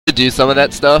do some of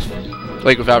that stuff,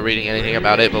 like without reading anything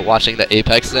about it, but watching the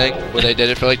Apex thing where they did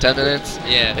it for like 10 minutes.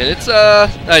 Yeah. And it's I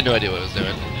had no idea what it was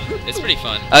doing. It's pretty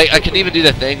fun. I can even do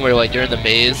the thing where like you're in the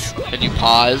maze and you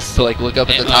pause to like look up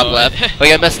at the top left.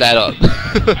 Like I messed that up.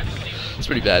 It's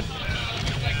pretty bad.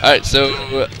 All right,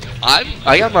 so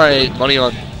I got my money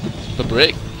on the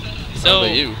Brig. So how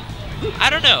about you? I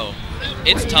don't know.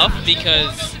 It's tough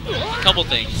because a couple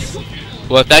things.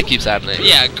 Well, if that keeps happening.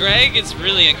 Yeah, Greg is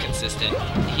really inconsistent.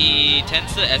 He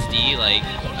tends to SD like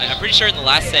I'm pretty sure in the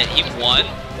last set he won,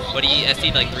 but he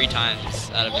SD'd like 3 times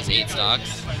out of his 8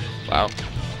 stocks. Wow.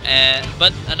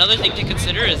 But another thing to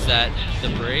consider is that the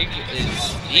Brig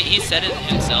is, he said it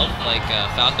himself, like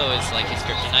Falco is like his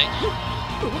kryptonite.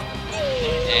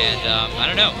 And I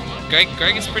don't know.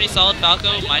 Greg is pretty solid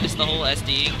Falco, minus the whole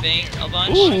SDing thing a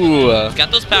bunch. Ooh. He's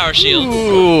got those power shields.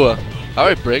 Ooh.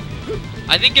 Alright, Brig.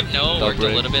 I think if Noah worked a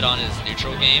little bit on his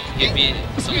neutral game, he'd be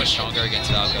so much stronger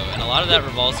against Falco. And a lot of that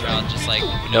revolves around just like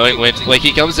knowing when, like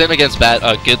he comes in against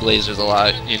good lasers a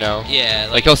lot, you know? Yeah.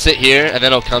 Like he'll sit here and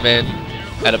then he'll come in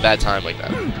at a bad time like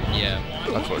that. Yeah.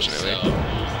 Unfortunately. So.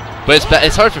 But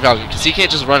it's hard for Falcon because he can't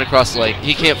just run across, like,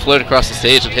 he can't float across the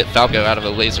stage and hit Falco out of a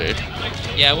laser.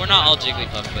 Yeah, we're not all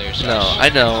Jigglypuff players, Josh. No, I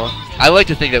know. I like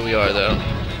to think that we are, though.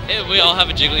 Yeah, we all have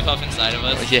a Jigglypuff inside of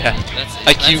us. Yeah.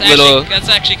 That's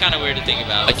actually kind of weird to think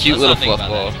about. A cute little fluff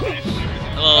ball.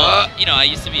 Well, you know, I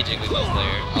used to be a Jigglypuff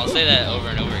player. I'll say that over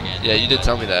and over again. Yeah, you did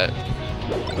tell me that.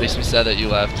 Makes me sad that you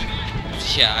left.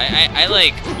 Yeah, I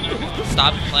like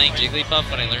stopped playing Jigglypuff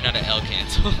when I learned how to L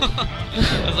cancel.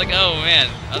 I was like, oh man,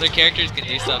 other characters can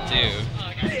do stuff too.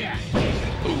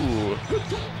 Ooh.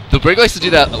 The Brig likes to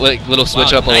do that like little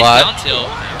switch up a nice lot. Down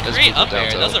tilt. Great up air.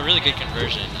 That was a really good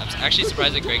conversion. I'm actually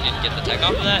surprised that Greg didn't get the tech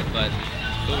off of that, but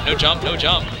ooh, no jump, no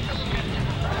jump.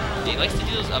 He likes to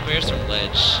do those up airs from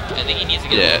ledge. I think he needs to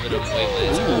get a little bit of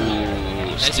wavelets.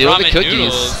 Ooh, nice steal the cookies.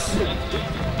 Noodles.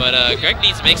 But Greg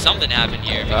needs to make something happen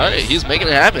here. Alright, he's making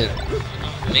it happen.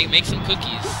 Make some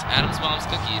cookies. Adam's mom's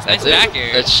cookies. That's nice back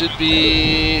air. That should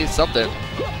be something.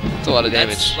 That's a lot of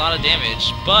damage. That's a lot of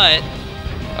damage, but...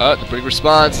 the Brig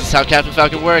responds. This is how Captain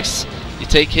Falcon works. You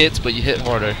take hits, but you hit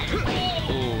harder.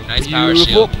 Ooh, nice power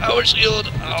shield. Power shield.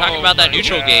 We're talking about that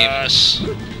neutral game.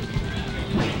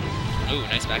 Ooh,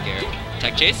 nice back air.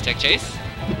 Tech chase, tech chase.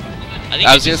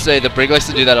 I was going to say, the Brig likes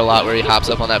to do that a lot where he hops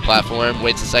up on that platform,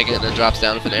 waits a second, and then drops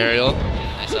down with an aerial.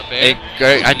 Nice up air. Hey,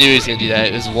 Greg, I knew he was going to do that.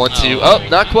 It was 1-2. Oh,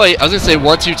 not quite. I was going to say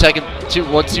 1-2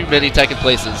 one too many tech in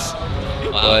places.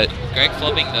 Wow. But Greg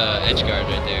flipping the edge guard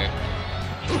right there.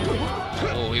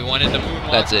 Oh, he wanted the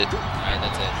moonwalk. That's it. Alright,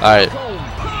 that's it. Alright.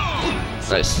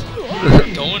 Nice.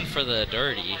 Going for the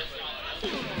dirty.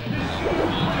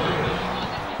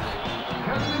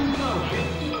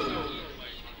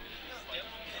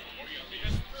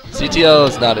 CTL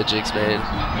is not a Jigs main.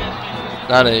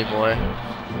 Not anymore.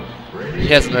 He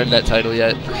hasn't earned that title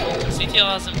yet.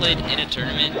 CTL hasn't played in a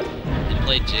tournament and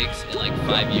played Jigs in like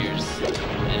 5 years.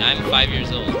 And I'm 5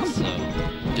 years old, so...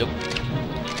 Yep.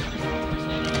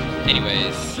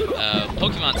 Anyways,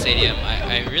 Pokemon Stadium,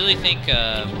 I really think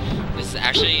this is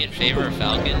actually in favor of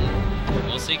Falcon.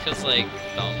 Mostly because, like,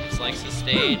 Thumbs likes the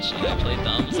stage. And I played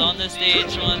Thumbs on this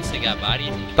stage once, and got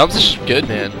bodied. Thumbs is good,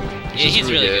 man. Yeah, he's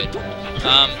really good.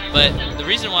 But the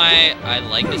reason why I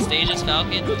like this stage as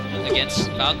Falcon against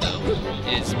Falco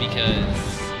is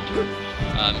because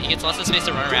he gets lots of space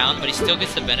to run around, but he still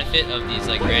gets the benefit of these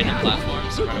like random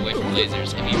platforms to run away from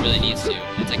lasers if he really needs to.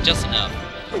 It's like just enough.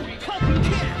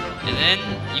 And then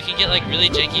you can get like really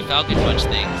janky Falcon punch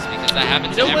things because that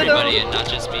happens to everybody and not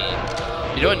just me.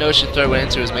 You know what Noah should throw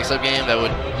into his mix-up game that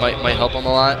might help him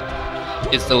a lot?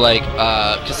 Is the like,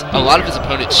 because a lot of his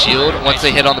opponents shield once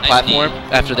they hit on the platform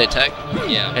after they tech.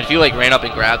 Yeah. And if you like ran up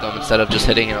and grabbed them instead of just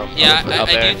hitting them. Yeah,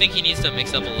 I do think he needs to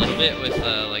mix up a little bit with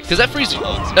like. Because that frees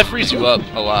you up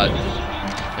a lot,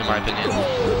 in my opinion.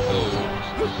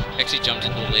 Ooh. Actually jumped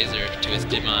into the laser to his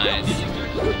demise.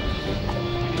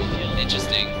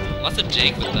 Interesting. Lots of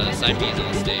jank with the side Bs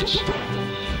on the stage.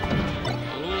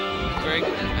 Ooh, Greg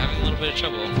having a little bit of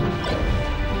trouble.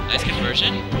 Nice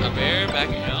conversion. Up air, back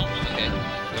no. Okay.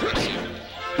 That works too.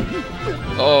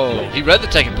 Oh, he read the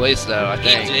tech in place though, I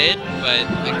think. He did,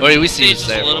 but like, we see it's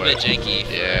a little bit janky.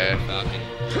 Yeah. Falcon.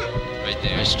 Right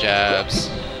there. Nice jabs.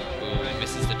 Ooh, he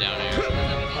misses the down air.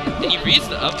 And he reads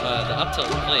the up tilt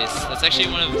in place. That's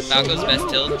actually one of Falco's best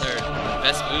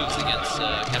best moves against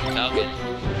Captain Falcon.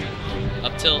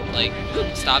 Up tilt like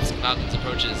stops Falcon's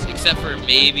approaches, except for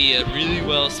maybe a really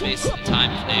well spaced and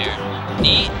timed nair.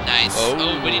 Neat, nice.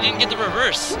 Oh, but he didn't get the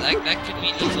reverse. That could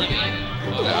mean he's living.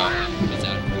 Oh, no. He's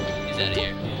out. He's out of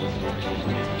here.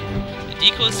 The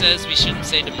deco says we shouldn't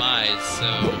say demise, so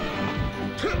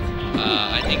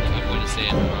I think I'm going to say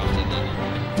it more often than.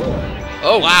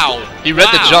 Oh Wow! He read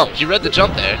the Wow. jump. He read the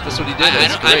jump there. That's what he did.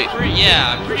 That's great.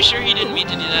 I'm pretty sure he didn't mean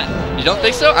to do that. You don't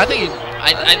think so? I think.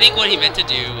 I think what he meant to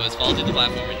do was fall through the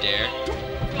platform and dare.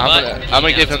 I'm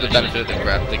gonna give him the benefit of the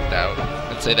doubt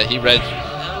and say that he read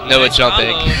Noah Nice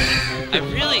jumping. combo.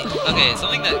 Okay,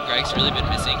 something that Greg's really been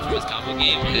missing from his combo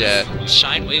game is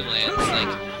shine wavelands. Like,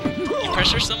 you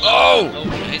pressure someone. Oh!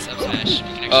 Nice up smash. You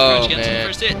can actually Oh, crouch against man. the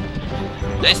first hit.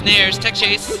 Nice nairs, tech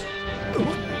chase.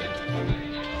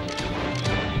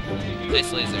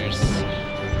 Nice lasers.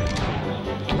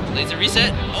 Laser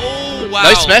reset. Oh, wow.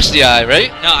 Nice smash DI,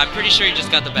 right? No, I'm pretty sure he just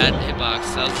got the bad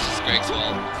hitbox. That was just Greg's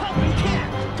fault.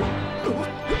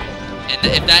 And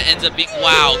if that ends up being...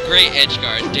 Wow, great edge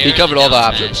guard. He covered all the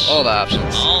options. All the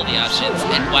options. All the options.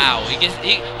 And wow, he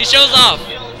shows off.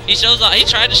 He shows off. He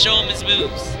tried to show him his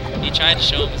moves.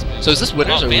 So is this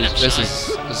winners or Phantom losers?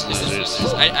 Shine. This is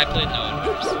losers. I played no one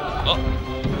winners. Oh.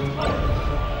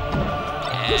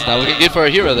 It's not looking good for our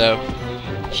hero, though.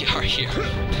 Our hero.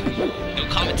 No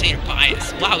commentator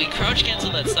bias. Wow, he crouch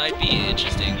canceled that side B.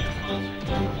 Interesting.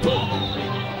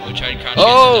 We tried to crouch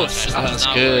Oh, cancel. that's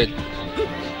good.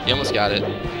 He almost got it.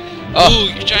 Oh. Ooh,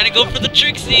 you're trying to go for the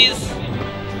trixies.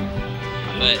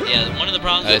 But yeah, one of the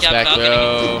problems Nice with Captain back Falcon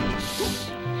throw.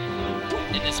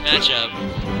 in this matchup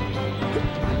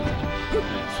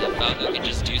is that Falco can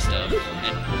just do stuff,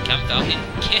 and Captain Falcon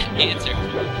can't answer.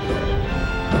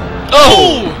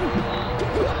 Oh!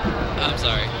 I'm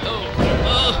sorry. Oh.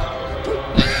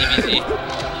 That's DBZ.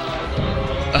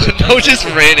 No, just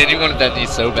ran in. He wanted that knee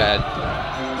so bad.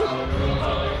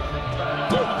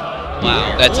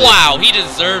 Wow. That's wow, he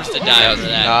deserves to die That for was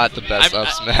that. not the best up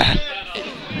smash.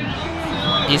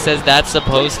 He says that's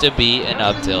supposed to be an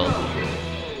up tilt.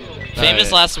 Famous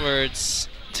Alright. last words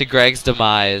to Greg's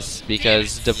demise,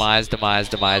 because demise.